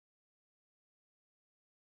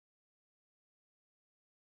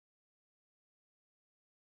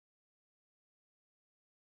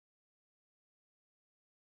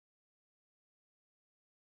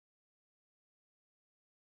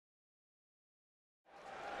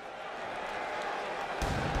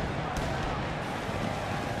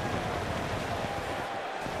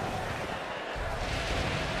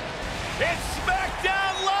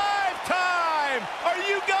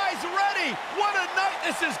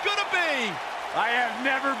this is gonna be. I have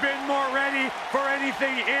never been more ready for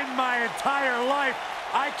anything in my entire life.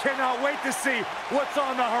 I cannot wait to see what's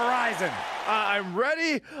on the horizon. I'm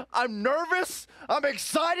ready. I'm nervous. I'm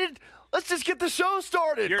excited. Let's just get the show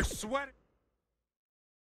started. You're sweating.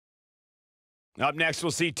 Up next,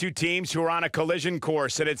 we'll see two teams who are on a collision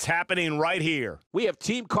course, and it's happening right here. We have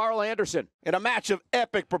Team Carl Anderson in a match of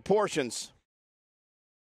epic proportions.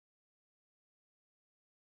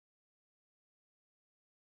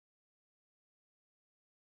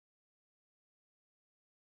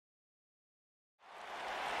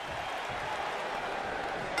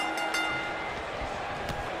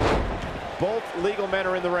 Both legal men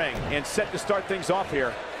are in the ring and set to start things off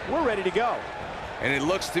here. We're ready to go. And it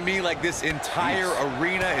looks to me like this entire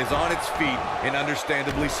arena is on its feet, and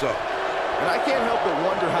understandably so. And I can't help but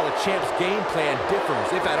wonder how the champ's game plan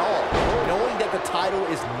differs, if at all, knowing that the title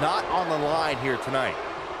is not on the line here tonight.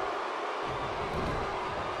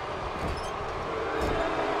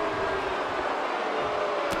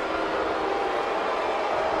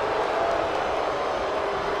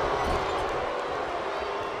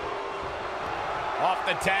 Off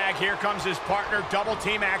the tag, here comes his partner. Double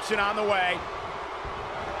team action on the way.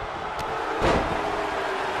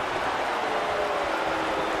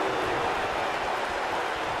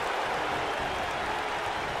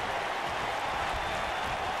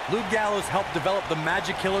 Luke Gallows helped develop the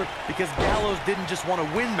Magic Killer because Gallows didn't just want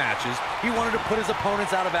to win matches, he wanted to put his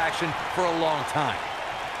opponents out of action for a long time.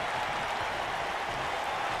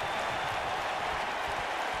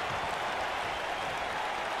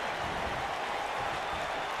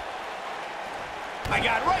 I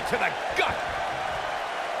got right to the gut.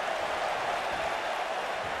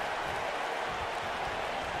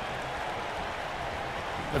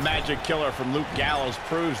 The Magic Killer from Luke Gallows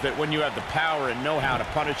proves that when you have the power and know-how to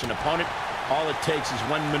punish an opponent, all it takes is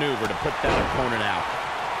one maneuver to put that opponent out.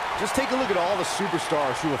 Just take a look at all the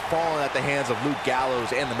superstars who have fallen at the hands of Luke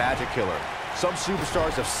Gallows and the Magic Killer. Some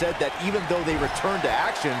superstars have said that even though they return to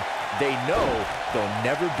action, they know they'll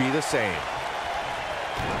never be the same.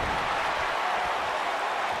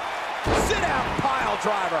 Sit-out pile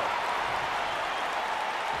driver.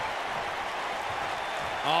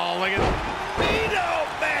 Oh, look at that.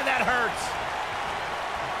 Man, that hurts.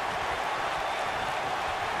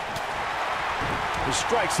 The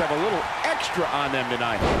strikes have a little extra on them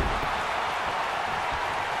tonight.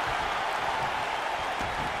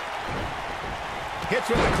 Hits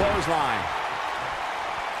with the clothesline.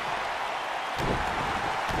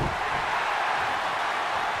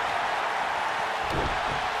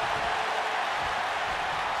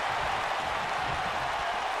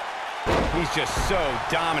 He's just so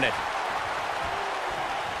dominant.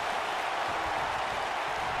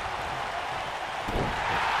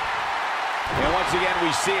 And once again,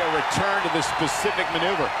 we see a return to the specific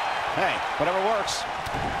maneuver. Hey, whatever works.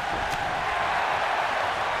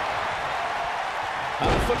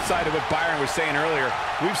 On the flip side of what Byron was saying earlier,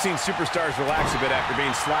 we've seen superstars relax a bit after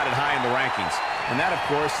being slotted high in the rankings. And that, of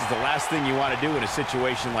course, is the last thing you want to do in a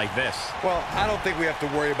situation like this. Well, I don't think we have to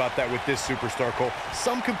worry about that with this superstar, Cole.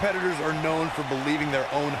 Some competitors are known for believing their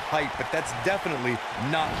own hype, but that's definitely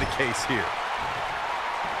not the case here.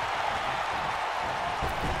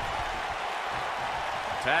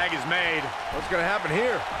 Tag is made. What's going to happen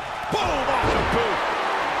here? Boom! Off the boot.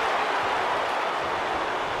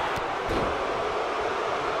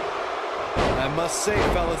 I must say,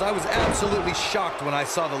 fellas, I was absolutely shocked when I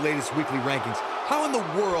saw the latest weekly rankings. How in the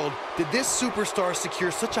world did this superstar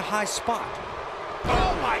secure such a high spot?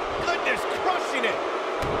 Oh, my goodness, crushing it.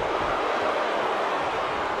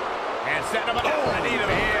 And setting him up on the knee to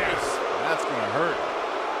the face. That's going to hurt.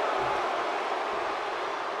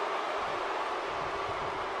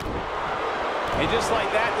 And just like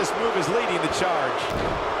that, this move is leading the charge.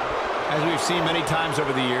 As we've seen many times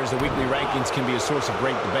over the years, the weekly rankings can be a source of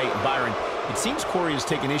great debate. And Byron, it seems Corey has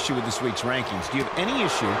taken issue with this week's rankings. Do you have any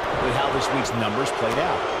issue with how this week's numbers played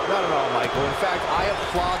out? Not at all, Michael. In fact, I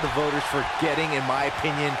applaud the voters for getting, in my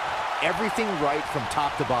opinion, everything right from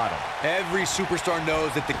top to bottom. Every superstar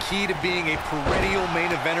knows that the key to being a perennial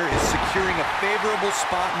main eventer is securing a favorable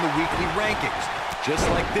spot in the weekly rankings, just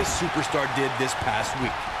like this superstar did this past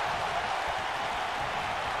week.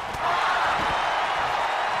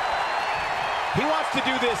 He wants to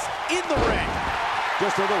do this in the ring.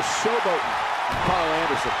 Just a little showboating, Carl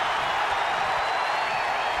Anderson.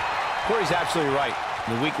 Corey's absolutely right.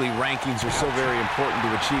 The weekly rankings are so very important to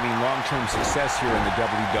achieving long-term success here in the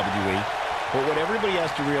WWE. But what everybody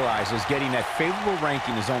has to realize is getting that favorable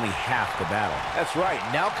ranking is only half the battle. That's right.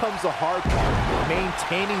 Now comes the hard part,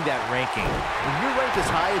 maintaining that ranking. When you're ranked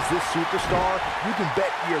as high as this superstar, you can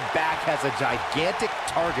bet your back has a gigantic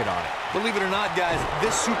target on it. Believe it or not, guys,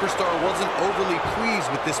 this superstar wasn't overly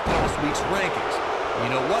pleased with this past week's rankings.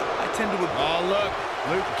 You know what? I tend to... Oh, look.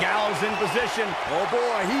 Luke Gallows in position. Oh,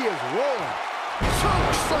 boy, he is rolling.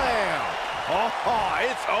 Choke slam. Oh,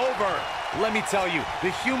 it's over. Let me tell you, the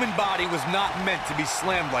human body was not meant to be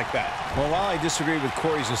slammed like that. Well, while I disagree with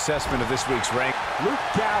Corey's assessment of this week's rank, Luke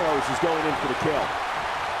Gallows is going in for the kill.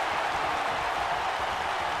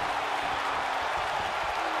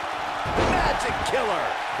 Magic killer.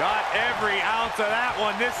 Got every ounce of that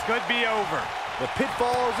one. This could be over. The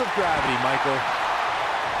pitfalls of gravity, Michael.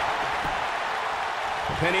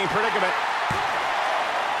 pinning predicament.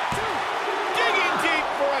 Digging deep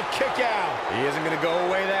for a kick out. He isn't going to go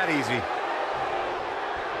away that easy.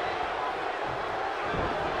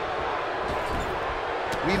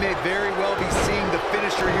 We may very well be seeing the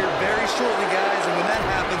finisher here very shortly, guys, and when that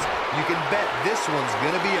happens, you can bet this one's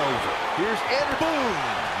going to be over. Here's Anderson. Boom!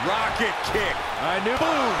 Rocket kick. I knew.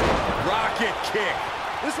 Boom! Rocket kick.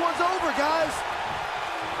 This one's over, guys.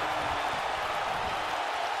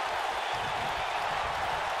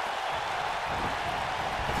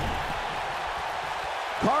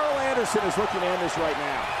 Carl Anderson is looking to end this right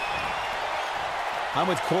now. I'm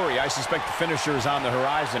with Corey. I suspect the finisher is on the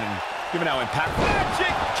horizon, and given how impactful.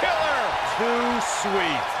 Magic killer. Too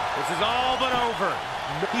sweet. This is all but over.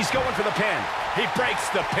 He's going for the pin. He breaks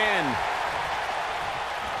the pin.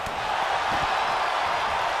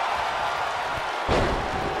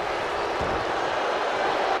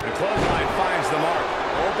 The clothesline finds the mark.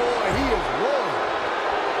 Oh, boy, he is rolling.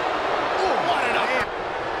 Oh, what an up.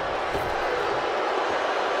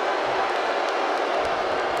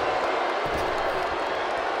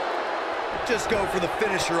 Just go for the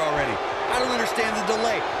finisher already. I don't understand the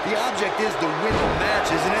delay. The object is to win the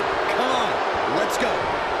match, isn't it? Come on, let's go.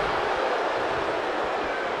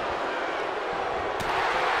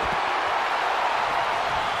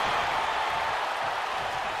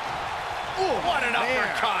 Oh, what an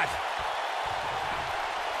uppercut.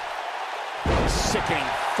 Sickening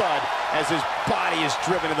thud as his body is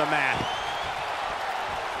driven to the mat.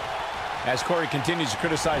 As Corey continues to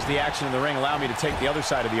criticize the action in the ring, allow me to take the other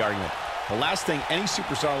side of the argument. The last thing any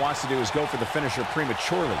superstar wants to do is go for the finisher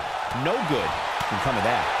prematurely. No good can come of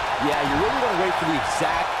that. Yeah, you really want to wait for the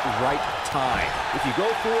exact right time. If you go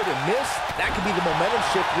for it and miss, that could be the momentum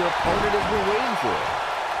shift your opponent has been waiting for.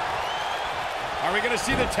 Are we going to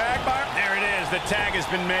see the tag, Byron? There it is. The tag has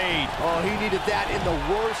been made. Oh, he needed that in the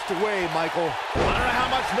worst way, Michael. I don't know how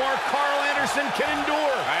much more Carl Anderson can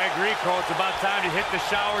endure. I agree, Cole. It's about time to hit the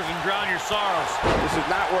showers and drown your sorrows. This is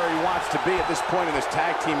not where he wants to be at this point in this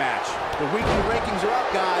tag team match. The weekly rankings are up,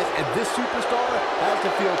 guys, and this superstar has to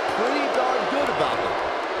feel pretty darn good about them.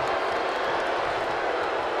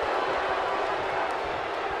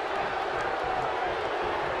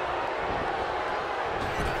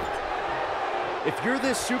 If you're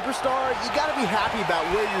this superstar, you got to be happy about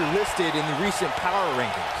where you're listed in the recent power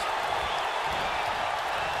rankings.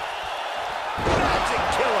 Magic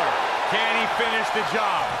killer. Can he finish the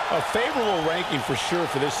job? A favorable ranking for sure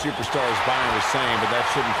for this superstar, as Byron was saying, but that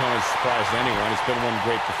shouldn't come as a surprise to anyone. It's been one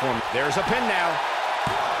great performance. There's a pin now.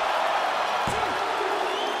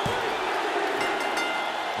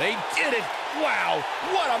 They did it. Wow,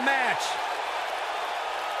 what a match.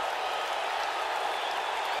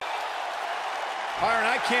 Byron,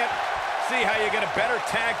 I can't see how you get a better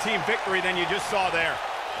tag team victory than you just saw there.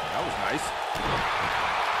 That was nice.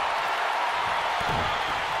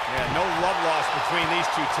 Yeah, no love lost between these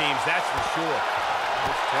two teams, that's for sure.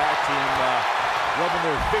 This tag team rubbing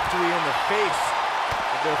their victory in the face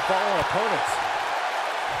of their fallen opponents.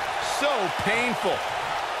 So painful.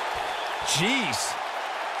 Jeez.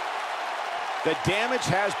 The damage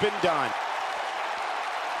has been done.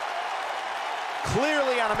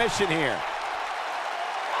 Clearly on a mission here.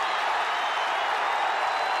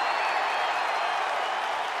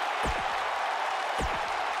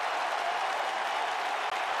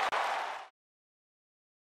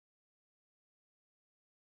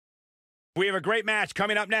 We have a great match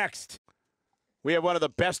coming up next. We have one of the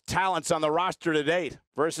best talents on the roster to date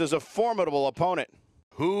versus a formidable opponent.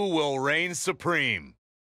 Who will reign supreme?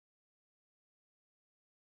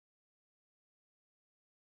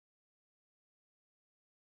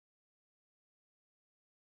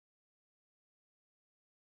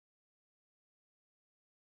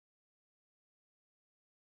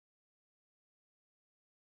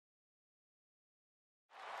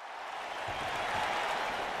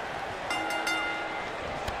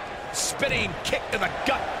 spinning kick to the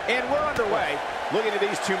gut. And we're underway. Looking at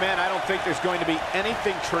these two men, I don't think there's going to be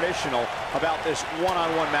anything traditional about this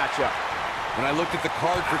one-on-one matchup. When I looked at the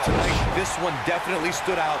card for tonight, this one definitely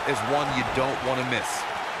stood out as one you don't want to miss.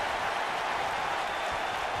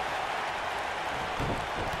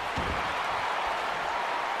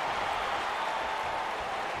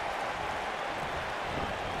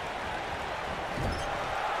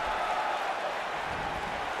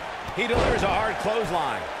 He delivers a hard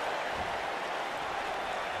clothesline.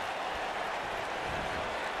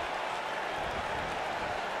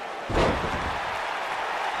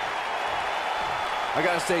 I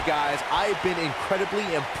gotta say, guys, I've been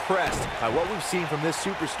incredibly impressed by what we've seen from this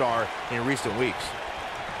superstar in recent weeks.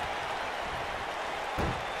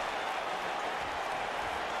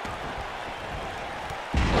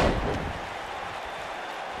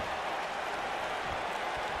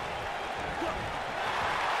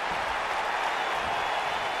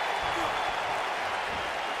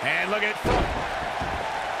 And look at it.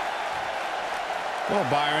 Well,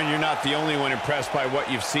 Byron, you're not the only one impressed by what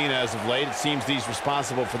you've seen as of late. It seems these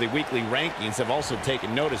responsible for the weekly rankings have also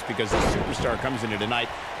taken notice because the superstar comes into tonight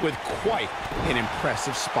with quite an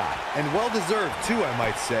impressive spot. And well-deserved, too, I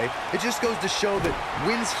might say. It just goes to show that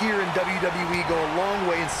wins here in WWE go a long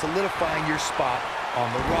way in solidifying your spot on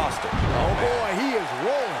the roster. Oh, boy, he is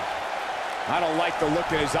rolling. I don't like the look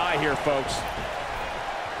in his eye here, folks.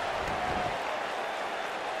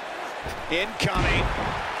 Incoming.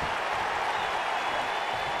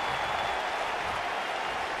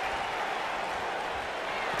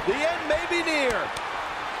 The end may be near.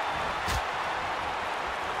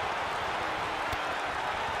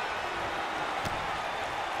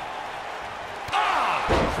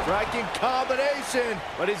 Striking combination,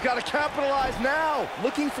 but he's got to capitalize now.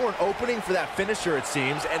 Looking for an opening for that finisher, it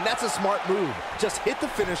seems, and that's a smart move. Just hit the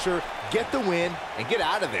finisher, get the win, and get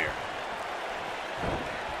out of there.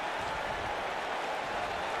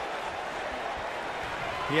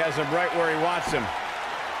 He has him right where he wants him.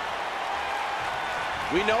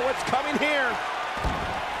 We know what's coming here.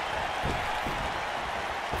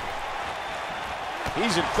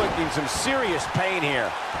 He's inflicting some serious pain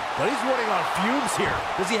here. But he's running on fumes here.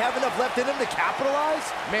 Does he have enough left in him to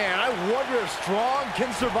capitalize? Man, I wonder if Strong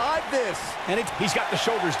can survive this. And he's got the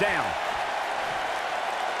shoulders down.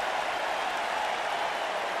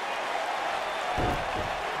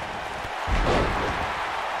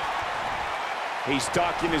 He's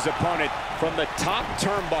stalking his opponent from the top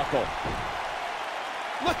turnbuckle.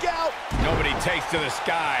 Look out! Nobody takes to the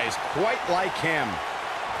skies quite like him.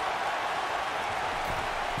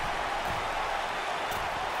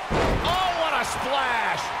 Oh, what a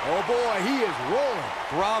splash! Oh boy, he is rolling.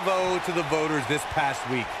 Bravo to the voters this past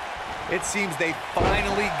week. It seems they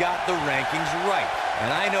finally got the rankings right.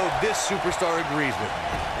 And I know this superstar agrees with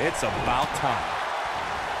me. It's about time.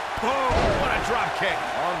 Oh, what a drop kick.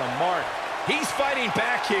 On the mark. He's fighting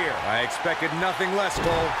back here. I expected nothing less,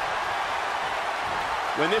 Cole.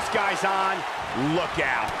 When this guy's on, look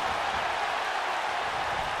out.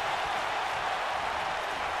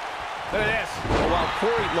 Look at this. Well, while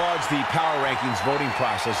Corey lauds the power rankings voting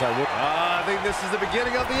process, I think this is the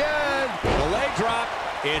beginning of the end. The leg drop.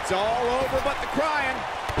 It's all over but the crying.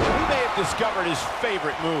 He may have discovered his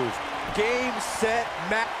favorite move. Game, set,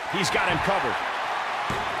 match. He's got him covered.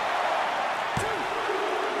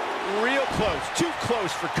 Real close. Too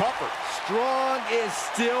close for comfort. Strong is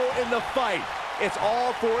still in the fight. It's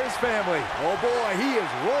all for his family. Oh boy, he is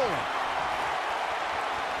rolling.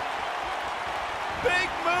 Big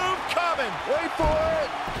move coming. Wait for it.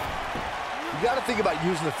 You got to think about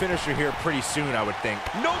using the finisher here pretty soon, I would think.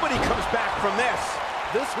 Nobody comes back from this.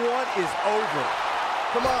 This one is over.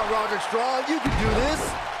 Come on, Roderick Strong, you can do this.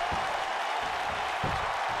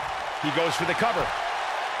 He goes for the cover.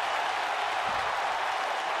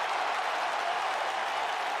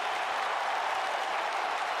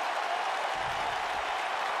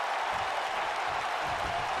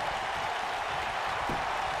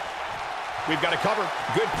 We've got a cover.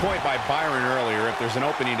 Good point by Byron earlier. If there's an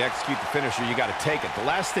opening to execute the finisher, you got to take it. The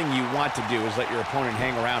last thing you want to do is let your opponent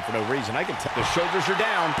hang around for no reason. I can tell the shoulders are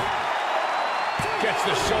down. Gets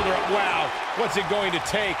the shoulder up. Wow. What's it going to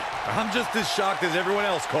take? I'm just as shocked as everyone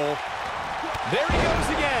else, Cole. There he goes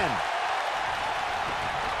again.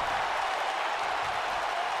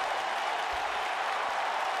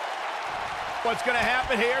 What's going to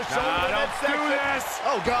happen here? Don't do this.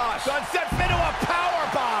 Oh, gosh. Sunset into a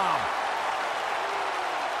power bomb.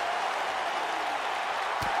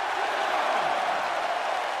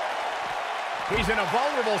 He's in a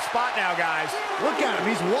vulnerable spot now, guys. Look at him.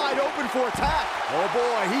 He's wide open for attack. Oh,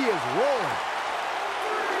 boy, he is rolling.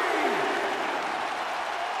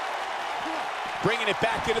 bringing it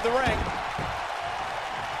back into the ring.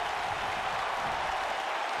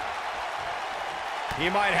 He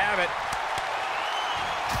might have it.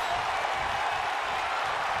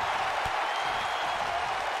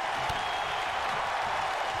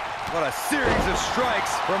 What a series of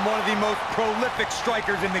strikes from one of the most prolific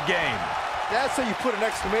strikers in the game. That's how you put an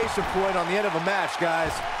exclamation point on the end of a match,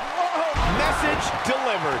 guys. Whoa. Message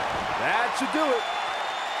delivered. That should do it.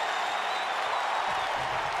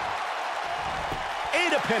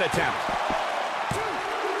 And a pin attempt.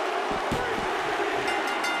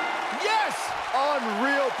 Yes!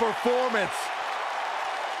 Unreal performance.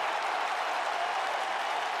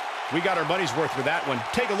 We got our money's worth with that one.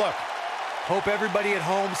 Take a look. Hope everybody at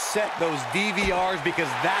home set those DVRs because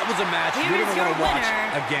that was a match you're going to want to watch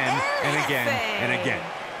again and again and again.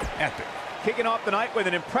 Epic. Kicking off the night with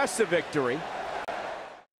an impressive victory.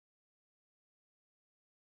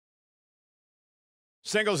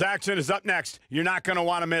 Singles action is up next. You're not going to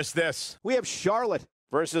want to miss this. We have Charlotte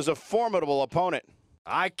versus a formidable opponent.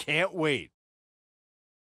 I can't wait.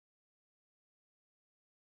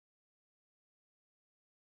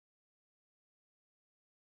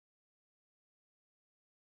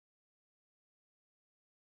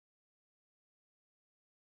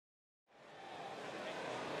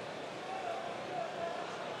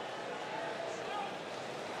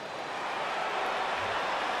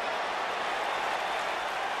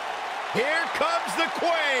 Here comes the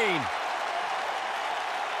Queen.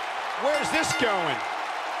 Where's this going?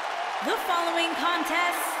 The following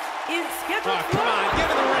contest is scheduled Oh, come on,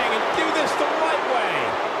 get in the ring and do this the right way.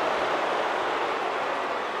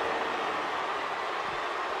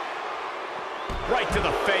 Right to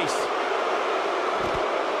the face.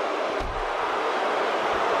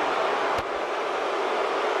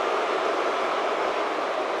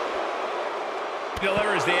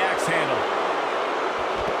 Delivers the axe handle.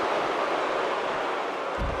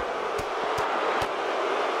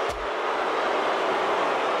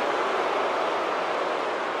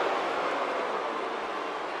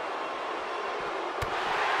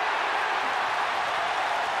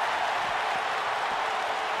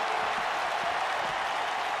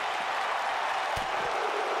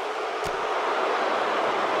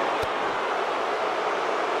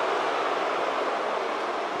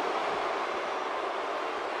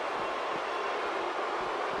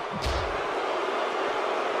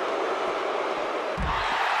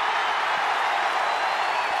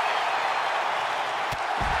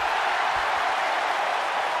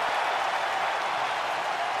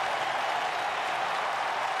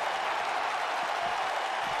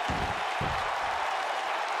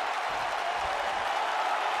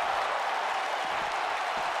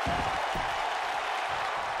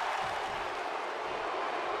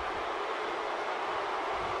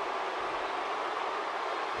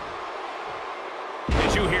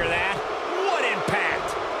 Did you hear that? What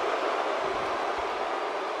impact!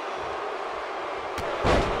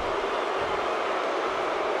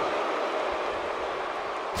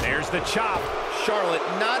 There's the chop. Charlotte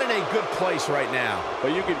not in a good place right now.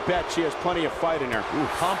 But you can bet she has plenty of fight in her.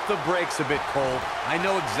 Pump the brakes a bit, Cole. I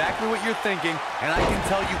know exactly what you're thinking, and I can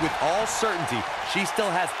tell you with all certainty, she still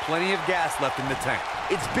has plenty of gas left in the tank.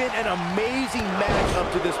 It's been an amazing match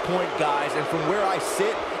up to this point, guys, and from where I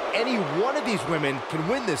sit, any one of these women can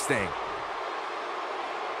win this thing.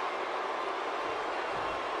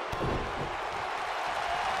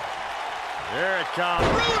 Here it comes.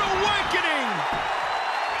 Rude awakening!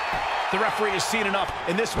 The referee has seen enough,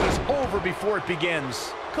 and this one is over before it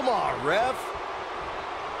begins. Come on, ref.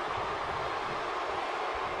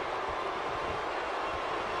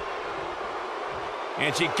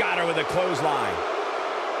 And she got her with a clothesline.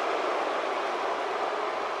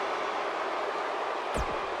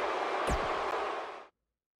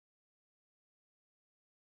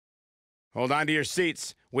 Hold on to your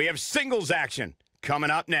seats. We have singles action coming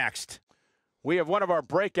up next. We have one of our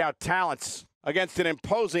breakout talents against an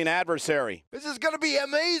imposing adversary. This is going to be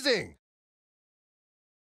amazing.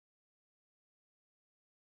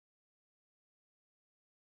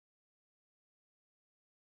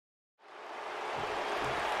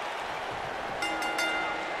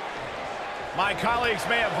 My colleagues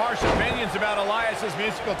may have harsh opinions about Elias's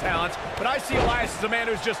musical talents, but I see Elias as a man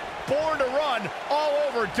who's just born to run all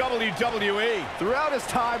over WWE. Throughout his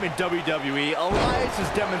time in WWE, Elias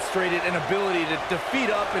has demonstrated an ability to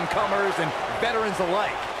defeat up-and-comers and veterans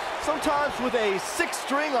alike, sometimes with a sixth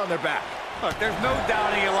string on their back. Look, there's no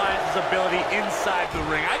doubting Elias's ability inside the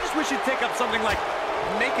ring. I just wish he'd take up something like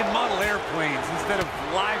making model airplanes instead of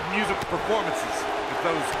live music performances, if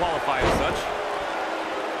those qualify as such.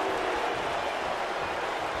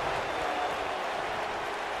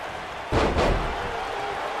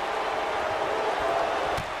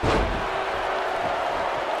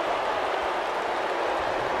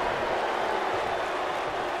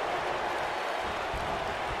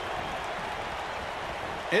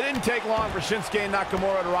 It didn't take long for Shinsuke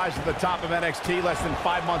Nakamura to rise to the top of NXT. Less than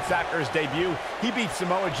 5 months after his debut, he beat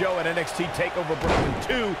Samoa Joe at NXT TakeOver Brooklyn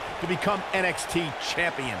 2 to become NXT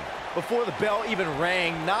champion. Before the bell even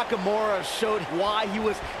rang, Nakamura showed why he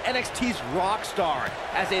was NXT's rock star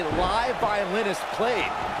as a live violinist played.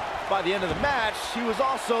 By the end of the match, he was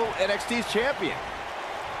also NXT's champion.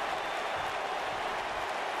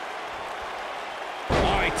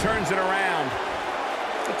 Oh, he turns it around.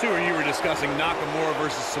 The two of you were discussing Nakamura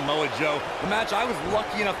versus Samoa Joe, the match I was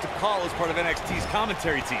lucky enough to call as part of NXT's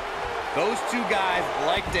commentary team. Those two guys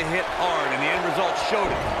like to hit hard, and the end result showed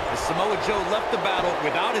it, as Samoa Joe left the battle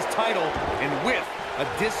without his title and with a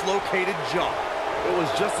dislocated jaw. It was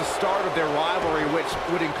just the start of their rivalry, which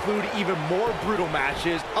would include even more brutal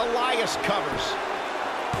matches. Elias covers.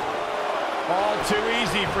 All too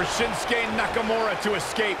easy for Shinsuke Nakamura to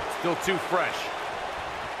escape. Still too fresh.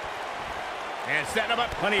 And setting him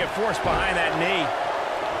up. Plenty of force behind that knee.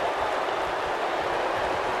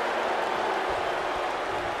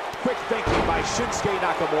 Quick thinking by Shinsuke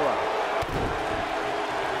Nakamura.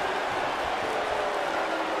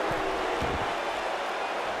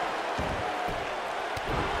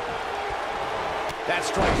 That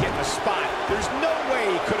strike hit the spot. There's no way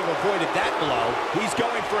he could have avoided that blow. He's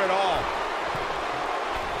going for it all.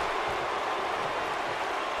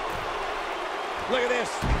 Look at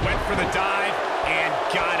this. Went for the dive and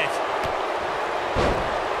got it.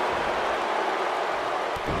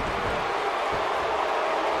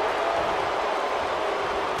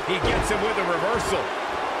 He gets him with a reversal.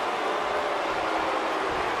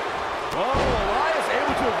 Oh, Elias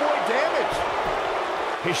able to avoid damage.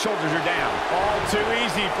 His shoulders are down. All too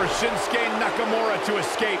easy for Shinsuke Nakamura to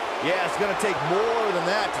escape. Yeah, it's going to take more than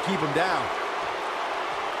that to keep him down.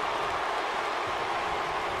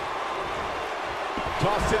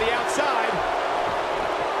 Toss to the outside.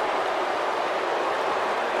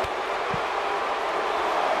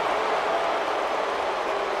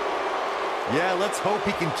 Yeah, let's hope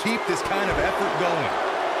he can keep this kind of effort going.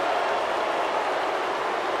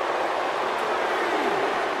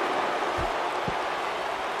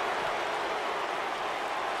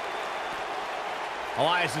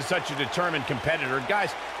 Elias is such a determined competitor.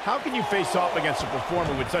 Guys, how can you face off against a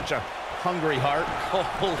performer with such a hungry heart?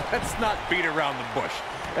 Oh, let's not beat around the bush.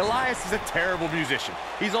 Elias is a terrible musician.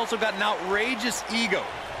 He's also got an outrageous ego.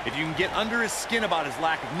 If you can get under his skin about his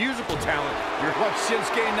lack of musical talent, you're... What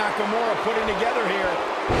Shinsuke Nakamura putting together here,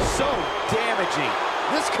 so damaging.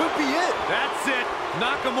 This could be it. That's it.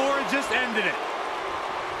 Nakamura just ended it.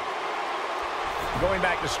 Going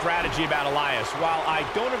back to strategy about Elias, while I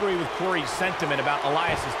don't agree with Corey's sentiment about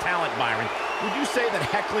Elias's talent, Byron, would you say that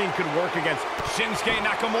heckling could work against Shinsuke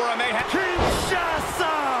Nakamura? Kinshasa!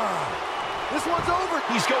 This one's over.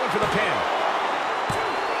 He's going for the pin.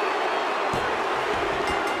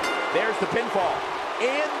 There's the pinfall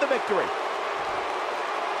and the victory.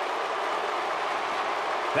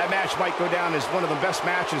 That match might go down as one of the best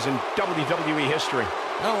matches in WWE history.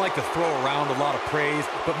 I don't like to throw around a lot of praise,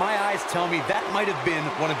 but my eyes tell me that might have been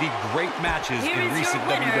one of the great matches in recent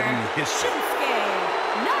WWE history. Shinsuke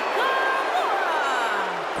Nakamura.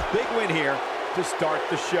 Big win here to start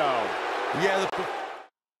the show. Yeah,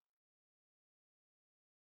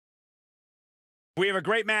 We have a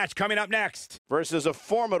great match coming up next. Versus a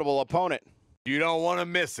formidable opponent. you don't want to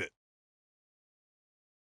miss it.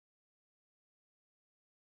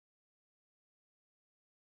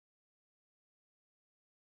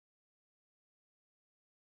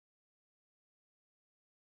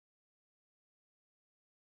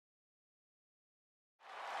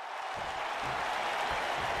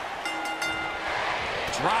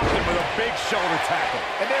 Dropped him with a big shoulder tackle.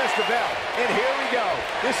 And there's the bell. And here we go.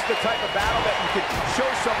 This is the type of battle that you can show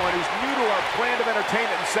someone who's new to our brand of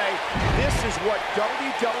entertainment and say, this is what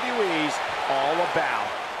WWE's all about.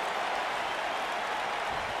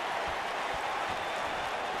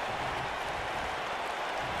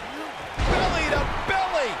 Belly to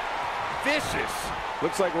belly. Vicious.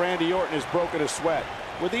 Looks like Randy Orton has broken a sweat.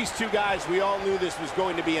 With these two guys, we all knew this was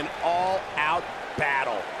going to be an all-out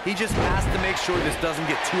battle. He just has to make sure this doesn't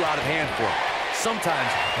get too out of hand for him. Sometimes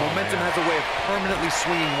momentum has a way of permanently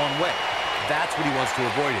swinging one way. That's what he wants to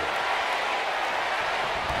avoid here.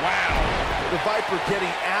 Wow. The Viper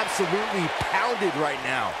getting absolutely pounded right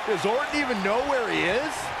now. Does Orton even know where he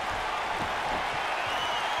is?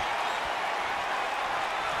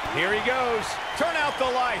 Here he goes. Turn out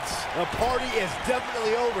the lights. The party is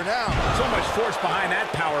definitely over now. So much force behind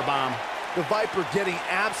that power bomb. The Viper getting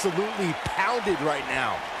absolutely pounded right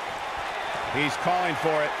now. He's calling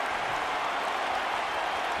for it.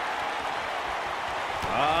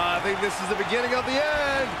 I think this is the beginning of the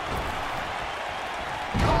end.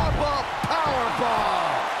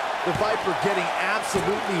 Powerbomb. The Viper getting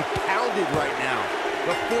absolutely pounded right now.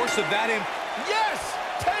 The force of that Yes!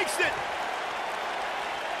 Takes it!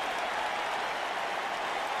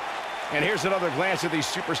 And here's another glance at these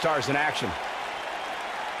superstars in action.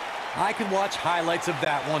 I could watch highlights of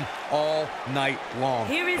that one all night long.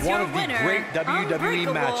 Here is one your of the winner, great WWE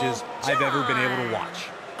Unbreakable matches I've ever been able to watch.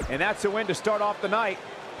 And that's a win to start off the night.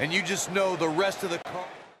 And you just know the rest of the card.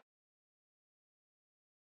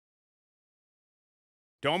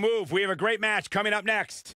 Don't move. We have a great match coming up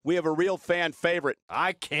next. We have a real fan favorite.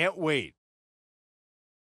 I can't wait.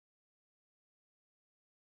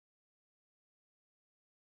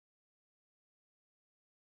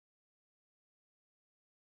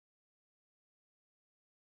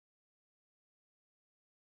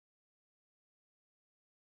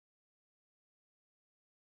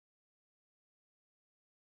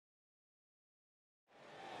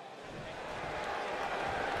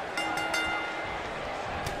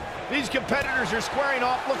 These competitors are squaring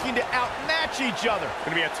off, looking to outmatch each other.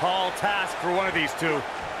 Going to be a tall task for one of these two.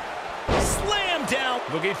 Slam down.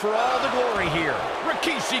 Looking for all the glory here.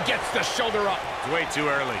 Rikishi gets the shoulder up. It's way too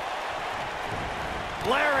early.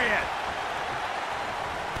 Lariat.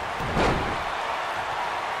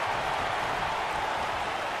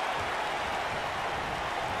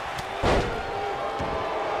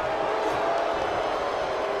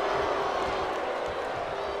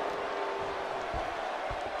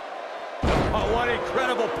 Oh, what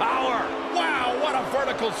incredible power. Wow, what a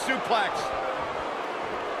vertical suplex.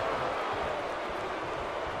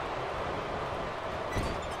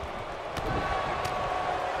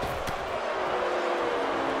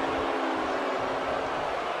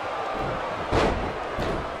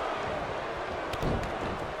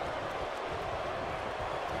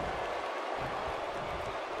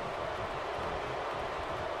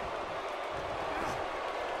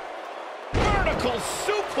 Vertical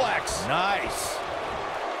suplex. Nice.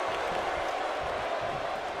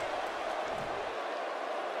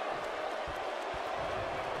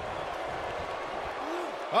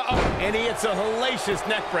 Uh-oh. And he hits a hellacious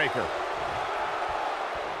neck breaker.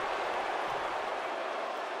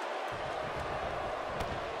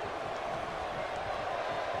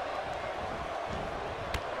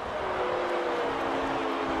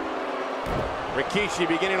 Rikishi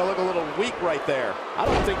beginning to look a little weak right there. I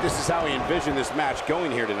don't think this is how he envisioned this match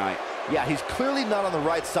going here tonight. Yeah, he's clearly not on the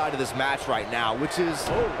right side of this match right now, which is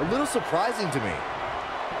a little surprising to me.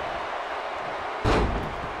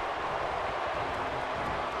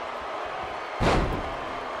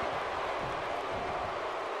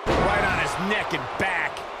 Right on his neck and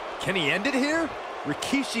back. Can he end it here?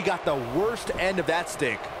 Rikishi got the worst end of that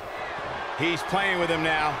stink. He's playing with him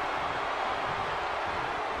now.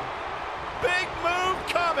 Big move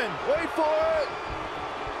coming. Wait for it.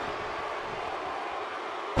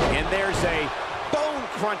 And there's a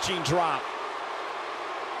bone-crunching drop.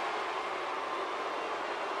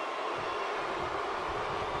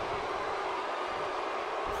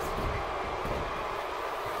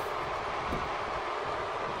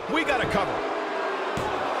 We got to cover.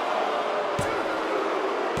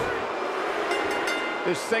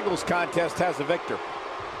 This singles contest has a victor.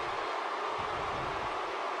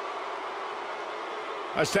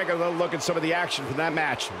 Let's take a little look at some of the action from that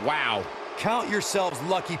match. Wow. Count yourselves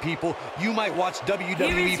lucky, people. You might watch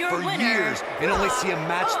WWE your for winner, years and only see a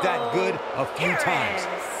match that good a few times.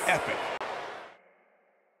 Epic.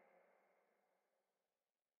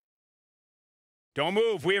 Don't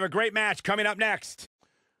move. We have a great match coming up next.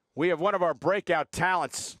 We have one of our breakout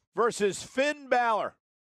talents versus Finn Balor.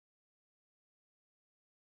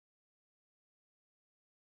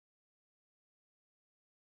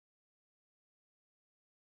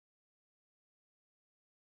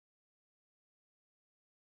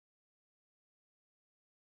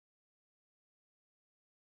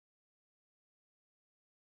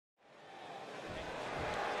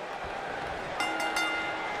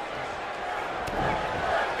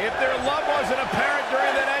 If their love wasn't apparent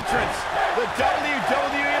during that entrance, the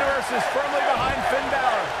WWE Universe is firmly behind Finn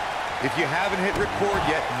Balor. If you haven't hit record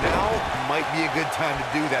yet, now might be a good time to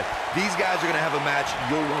do that. These guys are going to have a match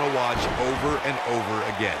you'll want to watch over and over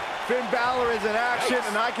again. Finn Balor is in action,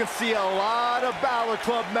 and I can see a lot of Balor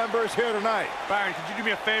Club members here tonight. Byron, could you do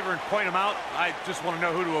me a favor and point them out? I just want to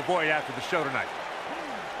know who to avoid after the show tonight.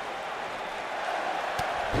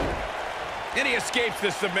 And he escapes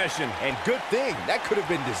the submission. And good thing. That could have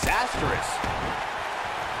been disastrous.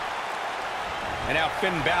 And now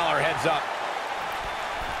Finn Balor heads up.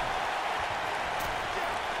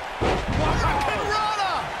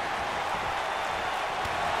 Hurrah!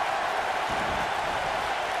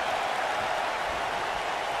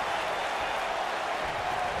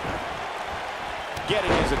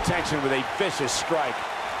 getting his attention with a vicious strike.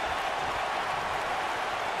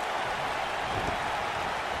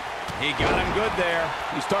 He got him good there.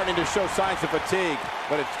 He's starting to show signs of fatigue,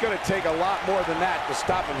 but it's going to take a lot more than that to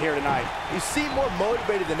stop him here tonight. He seemed more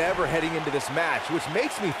motivated than ever heading into this match, which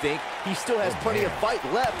makes me think he still has plenty of fight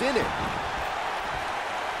left in it.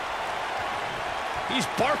 He's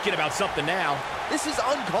barking about something now. This is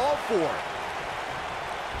uncalled for.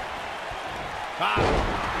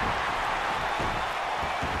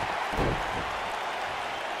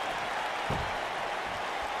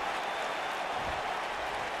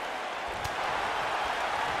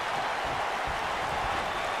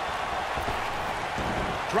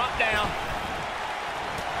 Drop down.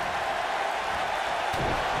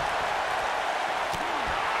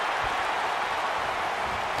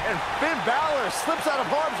 And Finn Balor slips out of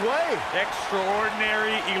harm's way.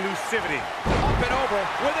 Extraordinary elusivity. Up and over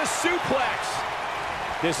with a suplex.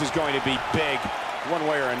 This is going to be big, one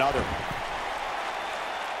way or another.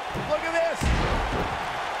 Look at this.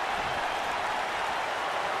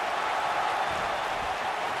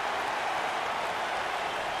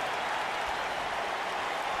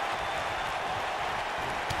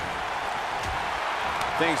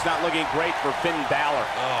 Things not looking great for Finn Balor.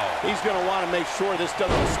 He's going to want to make sure this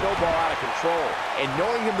doesn't snowball out of control. And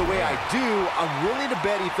knowing him the way I do, I'm willing to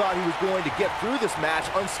bet he thought he was going to get through this match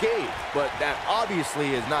unscathed. But that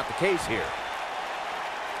obviously is not the case here.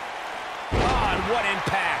 God, what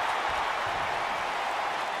impact.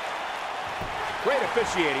 Great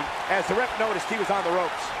officiating as the ref noticed he was on the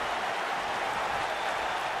ropes.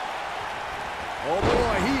 Oh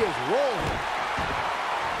boy, he is rolling.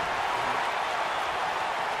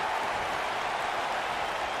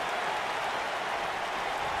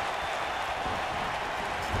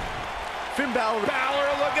 Finn Balor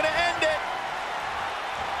Looking to end it.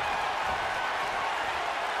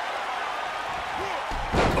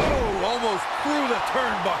 Oh, almost through the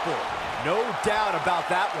turnbuckle. No doubt about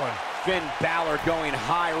that one. Finn Balor going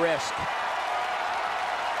high risk.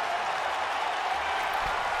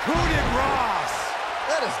 Coup de grace.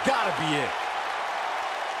 That has got to be it.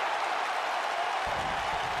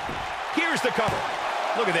 Here's the cover.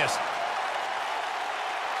 Look at this.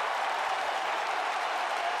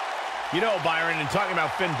 You know, Byron, in talking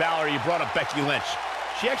about Finn Balor, you brought up Becky Lynch.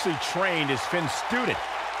 She actually trained as Finn's student.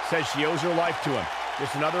 Says she owes her life to him.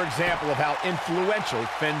 Just another example of how influential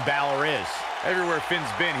Finn Balor is. Everywhere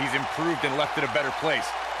Finn's been, he's improved and left it a better place.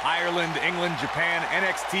 Ireland, England, Japan,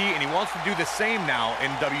 NXT, and he wants to do the same now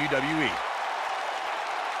in WWE.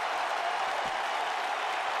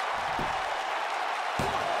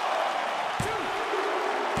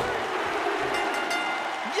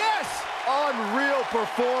 Yes! Unreal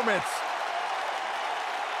performance.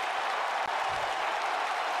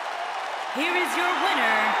 Here is your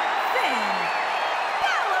winner, Finn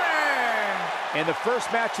Balor. And the first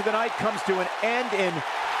match of the night comes to an end in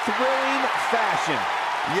thrilling fashion.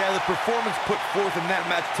 Yeah, the performance put forth in that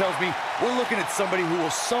match tells me we're looking at somebody who will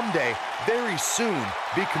someday, very soon,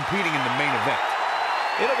 be competing in the main event.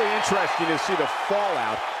 It'll be interesting to see the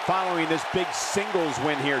fallout following this big singles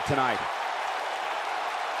win here tonight.